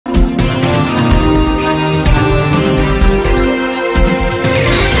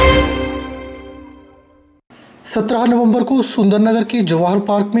17 नवंबर को सुंदरनगर के जवाहर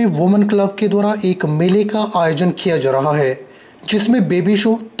पार्क में वुमेन क्लब के द्वारा एक मेले का आयोजन किया जा रहा है, जिसमें baby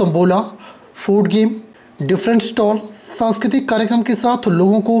show, tambola, food game, different stall, सांस्कृतिक कार्यक्रम के साथ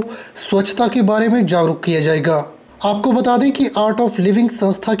लोगों को स्वच्छता के बारे में जागरूक किया जाएगा। आपको बता दें कि आर्ट ऑफ लिविंग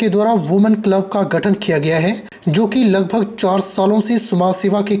संस्था के द्वारा वुमेन क्लब का गठन किया गया है, जो कि लगभग 4 सालों से समाज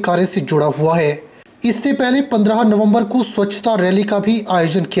सेवा के कार्य से जुड़ा हुआ है। इससे पहले 15 नवंबर को स्वच्छता रैली का भी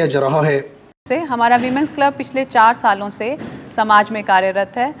आयोजन किया जा रहा है। हमारा वीमेंस क्लब पिछले 4 सालों से समाज में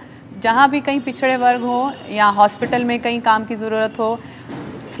कार्यरत है। जहाँ भी कहीं पिछड़े वर्ग हो या हॉस्पिटल में कहीं काम की ज़रूरत हो,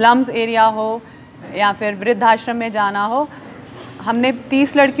 स्लम्स एरिया हो या फिर वृद्धाश्रम में जाना हो, हमने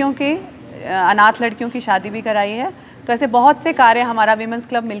 30 लड़कियों की अनाथ लड़कियों की शादी भी कराई है। तो ऐसे बहुत से कार्य हमारा वीमेंस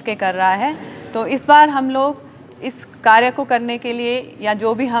क्लब मिलके कर रहा है। तो इस बार हम लोग इस कार्य को करने के लिए या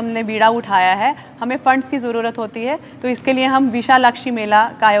जो भी हमने बीड़ा उठाया है, हमें फंड्स की ज़रूरत होती है। तो इसके लिए हम विशालाक्षी मेला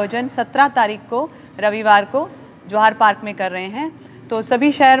का आयोजन 17 तारीख को रविवार को जवाहर पार्क में कर रहे हैं। तो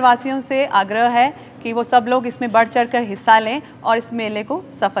सभी शहरवासियों से आग्रह है कि वो सब लोग इसमें बढ़ चढ़ कर हिस्सा लें और इस मेले को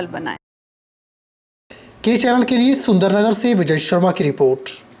सफल बनाएं। के चैनल के लिए सुंदरनगर से विजय शर्मा की रिपोर्ट।